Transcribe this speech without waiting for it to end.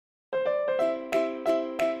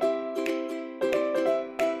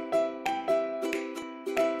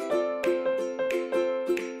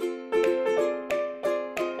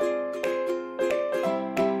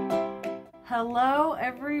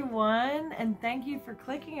everyone, and thank you for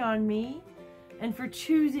clicking on me and for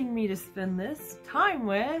choosing me to spend this time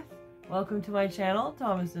with. Welcome to my channel,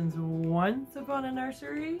 Thomason's Once Upon a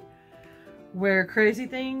Nursery, where crazy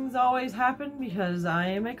things always happen because I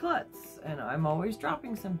am a klutz and I'm always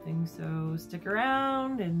dropping something, so stick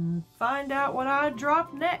around and find out what I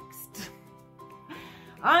drop next.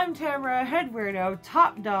 I'm Tammera, head weirdo,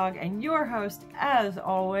 top dog, and your host as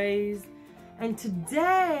always. And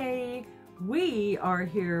today we are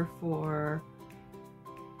here for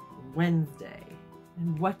Wednesday.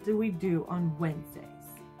 And what do we do on Wednesdays?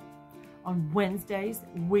 On Wednesdays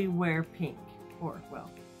we wear pink, or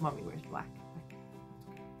well, mommy wears black.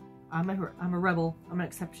 I'm a rebel. I'm an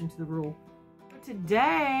exception to the rule.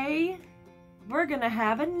 Today we're gonna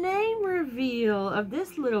have a name reveal of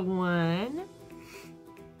this little one.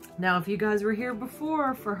 Now, if you guys were here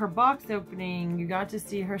before for her box opening, you got to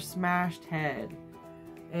see her smashed head.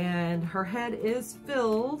 And her head is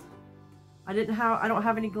filled. I don't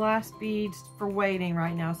have any glass beads for weighting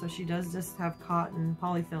right now, so she does just have cotton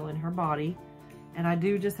polyfill in her body. And I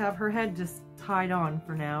do just have her head just tied on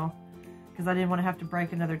for now, because I didn't want to have to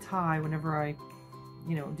break another tie whenever I,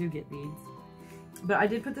 do get beads. But I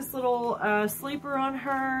did put this little sleeper on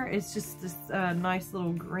her. It's just this nice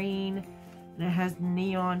little green. And it has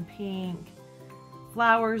neon pink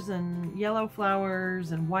flowers and yellow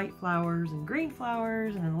flowers and white flowers and green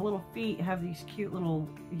flowers, and then the little feet have these cute little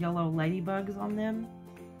yellow ladybugs on them.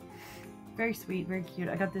 Very sweet, very cute.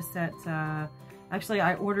 I got this at, actually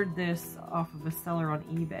I ordered this off of a seller on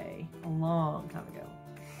eBay a long time ago.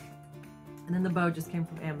 And then the bow just came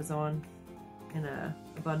from Amazon in a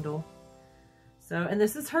bundle. So, and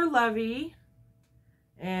this is her Lovey.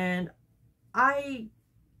 And I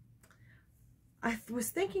was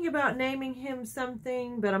thinking about naming him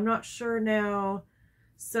something, but I'm not sure now.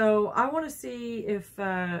 So I want to see if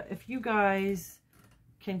you guys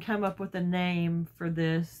can come up with a name for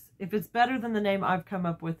this. If it's better than the name I've come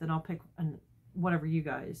up with, then I'll pick whatever you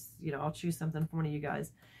guys, I'll choose something from one of you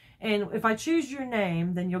guys. And if I choose your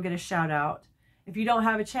name, then you'll get a shout out. If you don't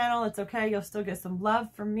have a channel, it's okay. You'll still get some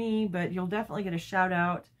love from me, but you'll definitely get a shout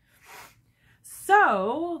out.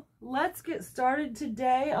 So let's get started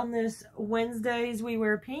today on this Wednesdays We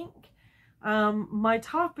Wear Pink. My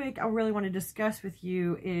topic I really want to discuss with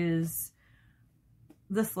you is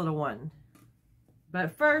this little one.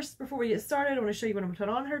 But first, before we get started, I want to show you what I'm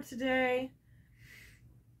putting on her today.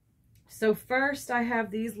 So first I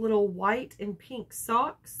have these little white and pink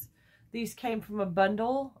socks. These came from a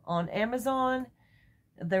bundle on Amazon.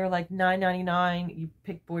 They were like $9.99. You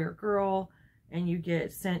pick boy or girl. And you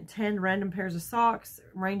get sent 10 random pairs of socks,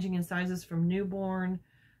 ranging in sizes from newborn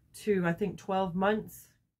to, I think, 12 months.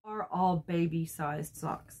 Are all baby-sized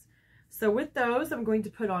socks. So with those, I'm going to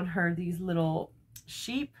put on her these little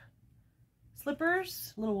sheep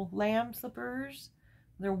slippers, little lamb slippers.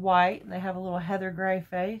 They're white, and they have a little heather gray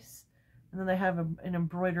face. And then they have an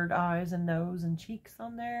embroidered eyes and nose and cheeks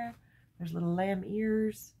on there. There's little lamb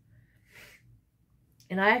ears.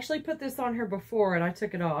 And I actually put this on her before, and I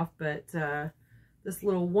took it off, but this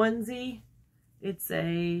little onesie, it's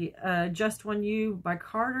a Just One You by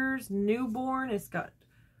Carter's newborn. It's got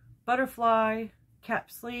butterfly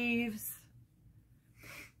cap sleeves,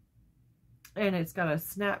 and it's got a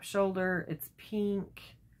snap shoulder. It's pink,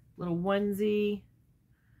 little onesie.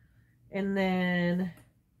 And then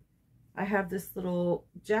I have this little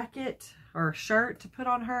jacket or shirt to put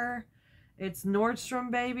on her. It's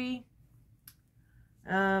Nordstrom Baby.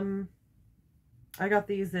 I got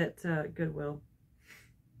these at Goodwill.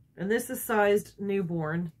 And this is sized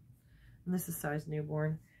newborn. And this is sized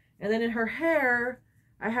newborn. And then in her hair,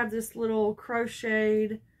 I have this little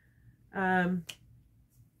crocheted,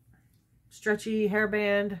 stretchy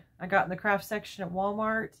hairband I got in the craft section at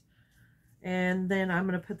Walmart. And then I'm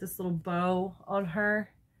going to put this little bow on her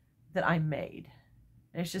that I made.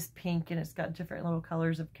 And it's just pink, and it's got different little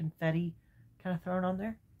colors of confetti kind of thrown on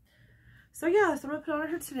there. So yeah, that's what I'm going to put on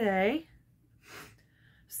her today.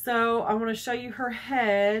 So I want to show you her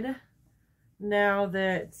head now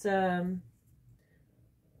that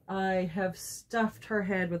I have stuffed her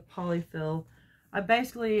head with polyfill. I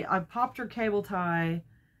popped her cable tie,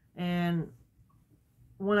 and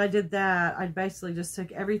when I did that, I basically just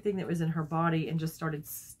took everything that was in her body and just started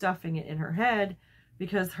stuffing it in her head,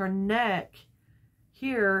 because her neck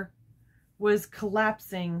here was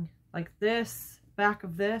collapsing like this. Back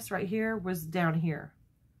of this right here was down here.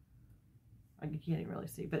 You can't even really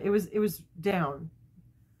see, but it was down.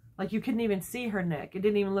 Like you couldn't even see her neck. It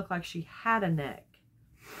didn't even look like she had a neck.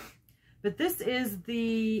 But this is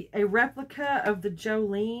a replica of the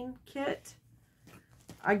Jolene kit.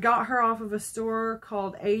 I got her off of a store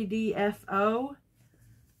called ADFO.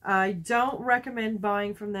 I don't recommend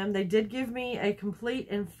buying from them. They did give me a complete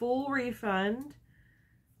and full refund.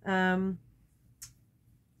 But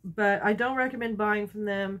I don't recommend buying from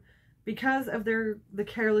them because of the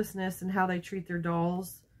carelessness and how they treat their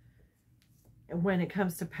dolls when it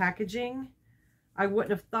comes to packaging. I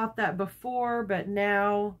wouldn't have thought that before, but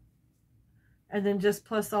now, and then just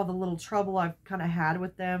plus all the little trouble I've kind of had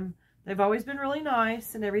with them. They've always been really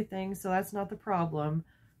nice and everything, so that's not the problem.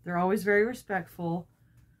 They're always very respectful.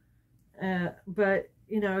 But,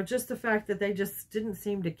 you know, just the fact that they just didn't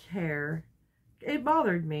seem to care, it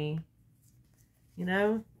bothered me, you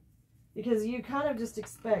know, because you kind of just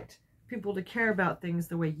expect people to care about things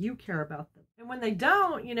the way you care about them. And when they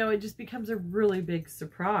don't, you know, it just becomes a really big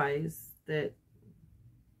surprise that,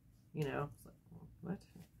 you know, it's like, what?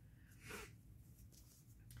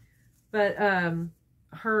 But,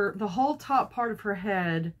 the whole top part of her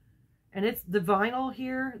head, and it's the vinyl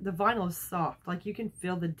here, the vinyl is soft. Like, you can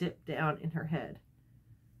feel the dip down in her head.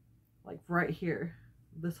 Like, right here.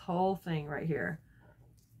 This whole thing right here.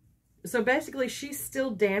 So, basically, she's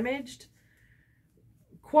still damaged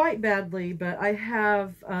quite badly, but I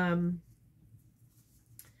have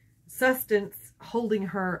sustenance holding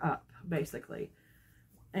her up, basically.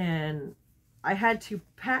 And I had to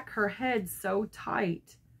pack her head so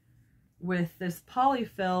tight with this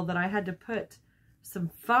polyfill that I had to put some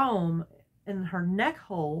foam in her neck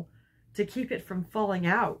hole to keep it from falling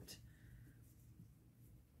out.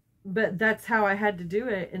 But that's how I had to do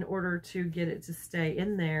it in order to get it to stay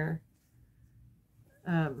in there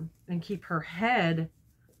and keep her head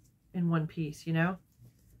in one piece, you know?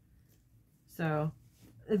 So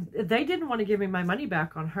they didn't want to give me my money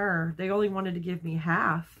back on her. They only wanted to give me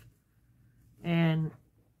half. And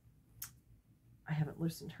I haven't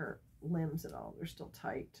loosened her limbs at all. They're still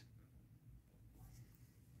tight.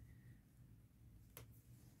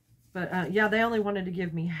 But yeah, they only wanted to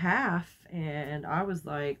give me half, and I was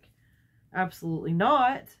like, absolutely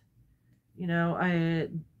not. You know,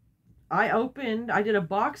 I did a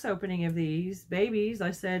box opening of these babies.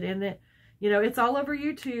 I said, and it, you know, it's all over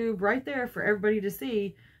YouTube right there for everybody to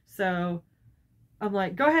see. So I'm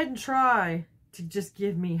like, go ahead and try to just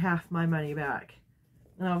give me half my money back.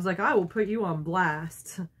 And I was like, I will put you on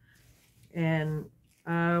blast. And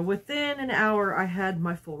within an hour, I had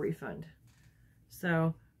my full refund.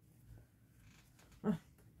 So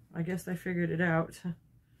I guess I figured it out.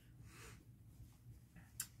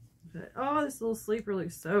 But, oh, this little sleeper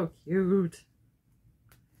looks so cute.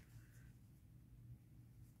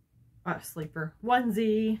 Sleeper.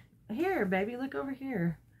 Onesie. Here, baby, look over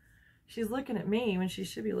here. She's looking at me when she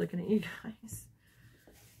should be looking at you guys.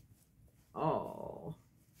 Oh.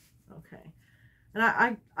 Okay.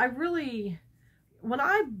 And I really,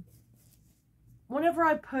 whenever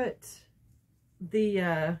I put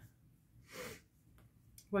the,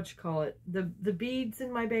 the beads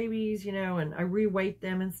in my babies, you know, and I re-weight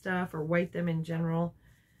them and stuff, or weight them in general,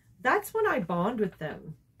 that's when I bond with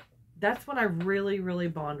them. That's when I really, really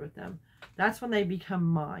bond with them. That's when they become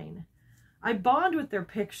mine. I bond with their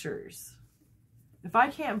pictures. If I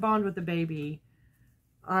can't bond with the baby,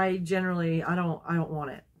 I don't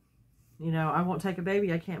want it. You know, I won't take a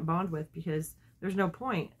baby I can't bond with, because there's no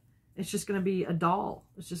point. It's just going to be a doll.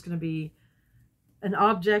 It's just going to be an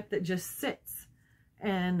object that just sits.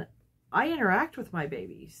 And I interact with my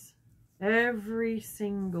babies. Every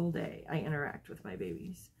single day I interact with my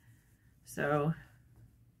babies. So,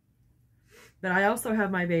 but I also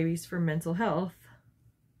have my babies for mental health,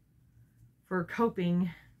 for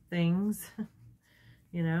coping things,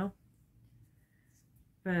 you know.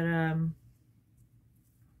 But,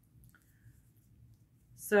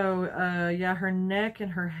 so, yeah, her neck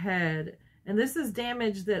and her head, and this is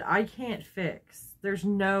damage that I can't fix. There's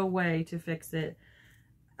no way to fix it.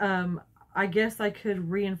 I guess I could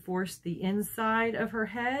reinforce the inside of her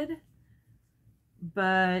head,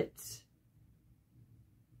 but,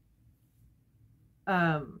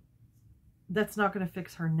 that's not going to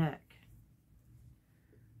fix her neck.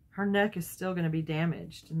 Her neck is still going to be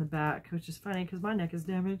damaged in the back, which is funny because my neck is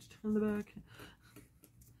damaged in the back.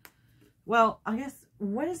 Well, I guess,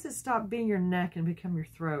 when does it stop being your neck and become your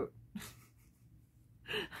throat?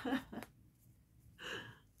 All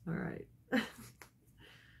right.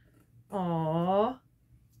 Aww.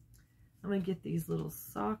 I'm going to get these little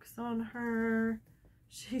socks on her.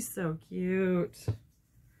 She's so cute.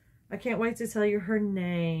 I can't wait to tell you her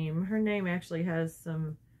name. Her name actually has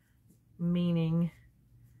some meaning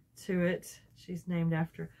to it. She's named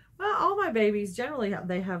after, well, all my babies, generally,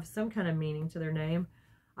 they have some kind of meaning to their name.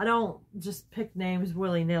 I don't just pick names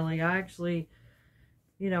willy-nilly. I actually,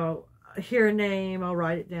 you know, hear a name, I'll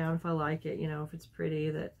write it down if I like it, you know, if it's pretty.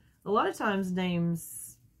 That a lot of times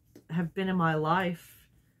names have been in my life,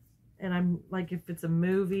 and I'm like, if it's a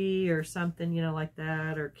movie or something, you know, like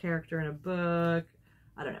that, or character in a book,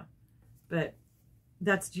 I don't know, but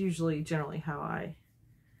that's usually generally how I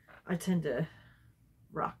tend to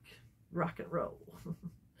rock and roll.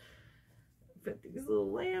 Put these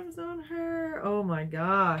little lambs on her. Oh my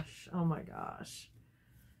gosh. Oh my gosh.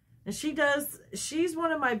 And she's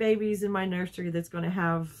one of my babies in my nursery that's going to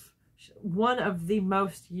have one of the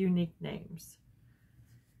most unique names.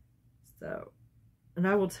 So, and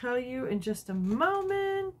I will tell you in just a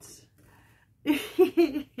moment.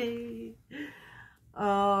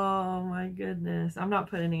 Oh my goodness. I'm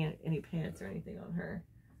not putting any pants or anything on her.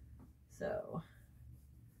 So,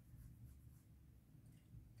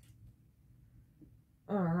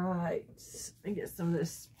 all right. Let me get some of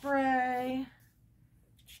this spray.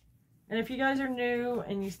 And if you guys are new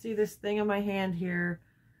and you see this thing on my hand here,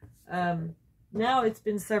 now it's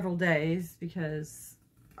been several days because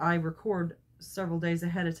I record several days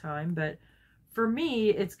ahead of time. But for me,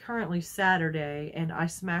 it's currently Saturday, and I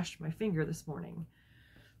smashed my finger this morning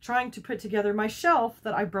trying to put together my shelf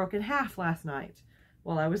that I broke in half last night.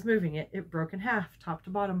 While I was moving it, it broke in half, top to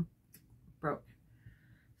bottom, broke.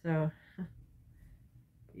 So,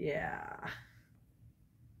 yeah.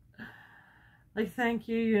 Like, thank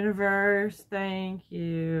you, universe, thank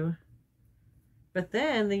you. But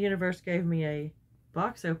then the universe gave me a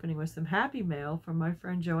box opening with some happy mail from my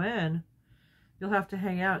friend Joanne. You'll have to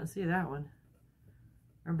hang out and see that one.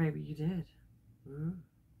 Or maybe you did. Ooh.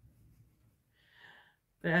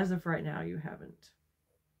 But as of right now, you haven't.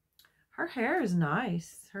 Her hair is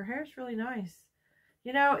nice. Her hair is really nice.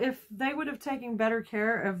 You know, if they would have taken better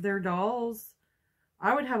care of their dolls,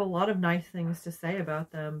 I would have a lot of nice things to say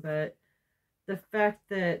about them. But the fact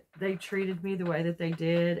that they treated me the way that they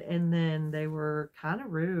did, and then they were kind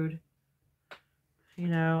of rude. You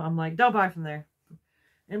know, I'm like, don't buy from there.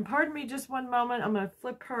 And pardon me just one moment. I'm going to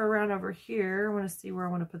flip her around over here. I want to see where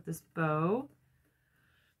I want to put this bow.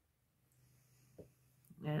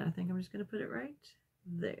 And I think I'm just going to put it right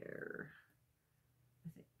there. I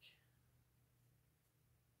think.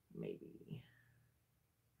 Maybe.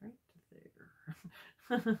 Right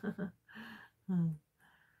there.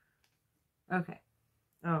 Okay.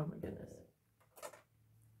 Oh my goodness.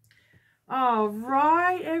 All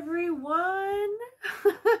right, everyone.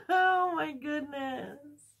 Oh my goodness.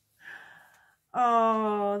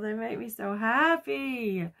 Oh, they make me so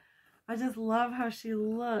happy. I just love how she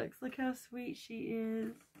looks. Look how sweet she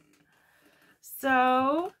is.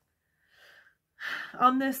 So,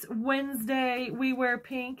 on this Wednesday, we wear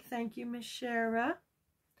pink. Thank you, Miss Shara.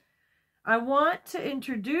 I want to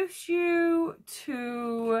introduce you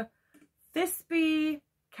to Thisby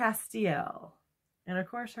Castiel. And of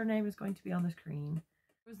course, her name is going to be on the screen.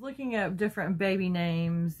 I was looking up different baby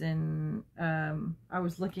names, and I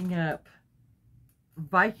was looking up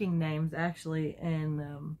Viking names, actually,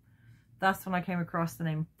 and that's when I came across the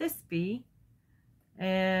name Thisby.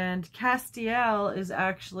 And Castiel is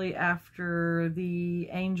actually after the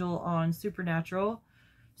angel on Supernatural.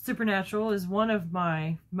 Supernatural is one of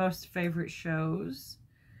my most favorite shows.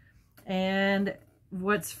 And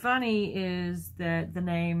what's funny is that the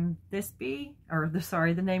name Thisby, or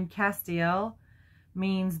the name Castiel,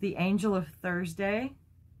 means the angel of Thursday.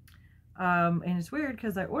 And it's weird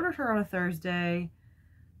because I ordered her on a Thursday.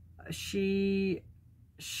 She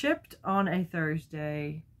shipped on a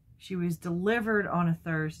Thursday. She was delivered on a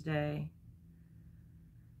Thursday.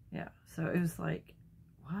 Yeah, so it was like,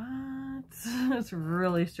 what? It's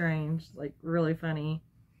really strange, like really funny.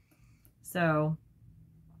 So,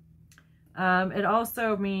 it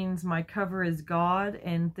also means my cover is God,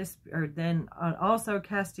 and also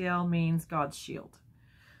Castiel means God's shield.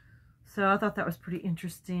 So I thought that was pretty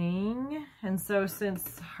interesting. And so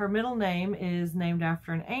since her middle name is named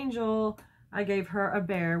after an angel, I gave her a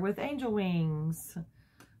bear with angel wings.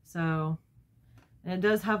 So, and it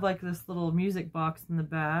does have like this little music box in the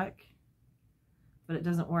back, but it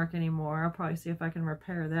doesn't work anymore. I'll probably see if I can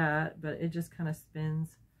repair that, but it just kind of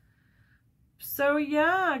spins. So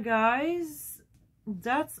yeah, guys,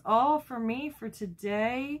 that's all for me for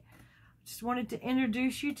today. Just wanted to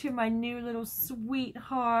introduce you to my new little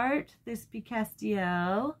sweetheart, Thisby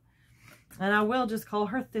Castiel. And I will just call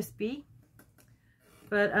her Thisby.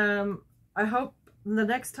 But I hope the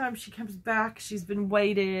next time she comes back, she's been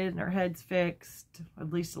weighted and her head's fixed,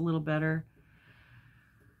 at least a little better.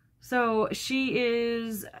 So she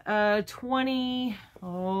is 20,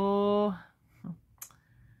 no,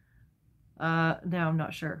 I'm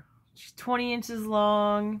not sure. She's 20 inches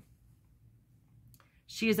long.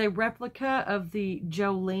 She is a replica of the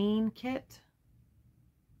Jolene kit.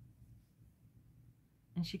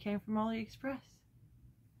 And she came from AliExpress.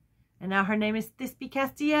 And now her name is Thisby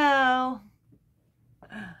Castiel.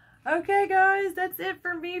 Okay, guys, that's it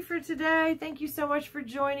for me for today. Thank you so much for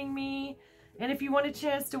joining me. And if you want a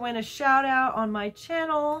chance to win a shout out on my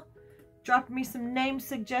channel, drop me some name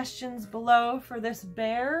suggestions below for this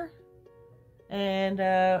bear. And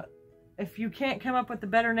if you can't come up with a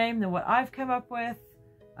better name than what I've come up with,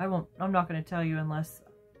 I'm not going to tell you unless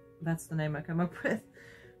that's the name I come up with.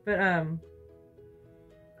 But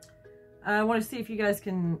I want to see if you guys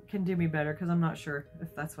can do me better, because I'm not sure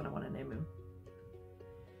if that's what I want to name him.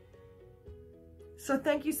 So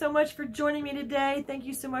thank you so much for joining me today. Thank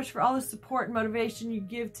you so much for all the support and motivation you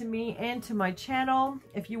give to me and to my channel.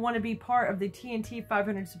 If you want to be part of the TNT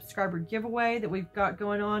 500 subscriber giveaway that we've got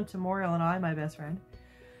going on, Temuriell and I, my best friend,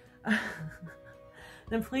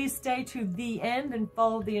 then please stay to the end and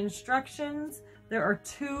follow the instructions. There are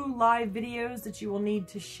 2 live videos that you will need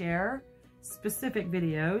to share, specific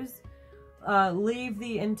videos. Leave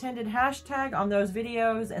the intended hashtag on those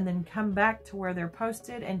videos and then come back to where they're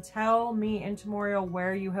posted and tell me and Temuriell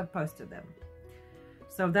where you have posted them.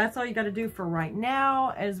 So that's all you got to do for right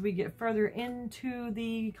now. As we get further into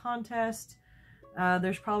the contest,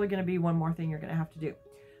 there's probably going to be one more thing you're going to have to do.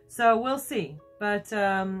 So we'll see. But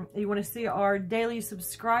you want to see our daily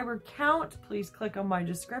subscriber count, please click on my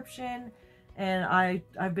description. And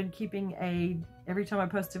I've been keeping every time I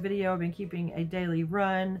post a video, I've been keeping a daily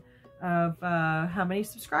run of how many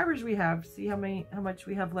subscribers we have, see how much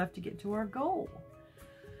we have left to get to our goal.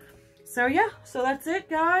 So yeah, so that's it,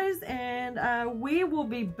 guys, and we will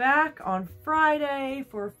be back on Friday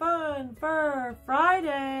for Fun Fur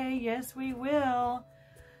Friday. Yes, we will.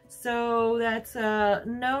 So that's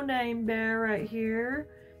No Name Bear right here,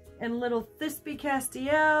 and little Thisby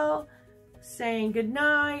Castiel saying good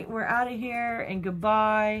night. We're out of here and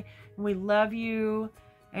goodbye, and we love you.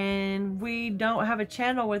 And we don't have a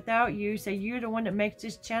channel without you, so you're the one that makes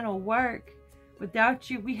this channel work. Without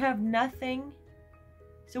you, we have nothing.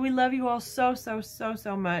 So we love you all so, so, so,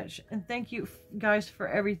 so much. And thank you guys for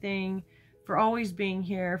everything, for always being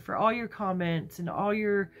here, for all your comments and all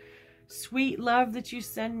your sweet love that you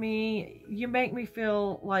send me. You make me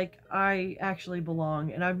feel like I actually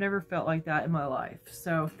belong, and I've never felt like that in my life.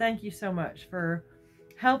 So thank you so much for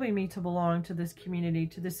helping me to belong to this community,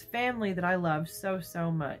 to this family that I love so,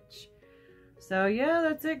 so much. So yeah,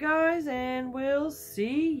 that's it, guys, and we'll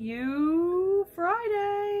see you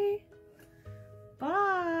Friday.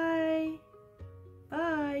 Bye.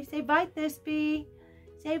 Bye. Say bye, Thisby.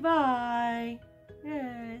 Say bye.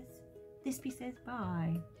 Yes. Thisby says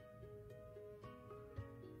bye.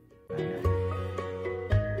 Bye.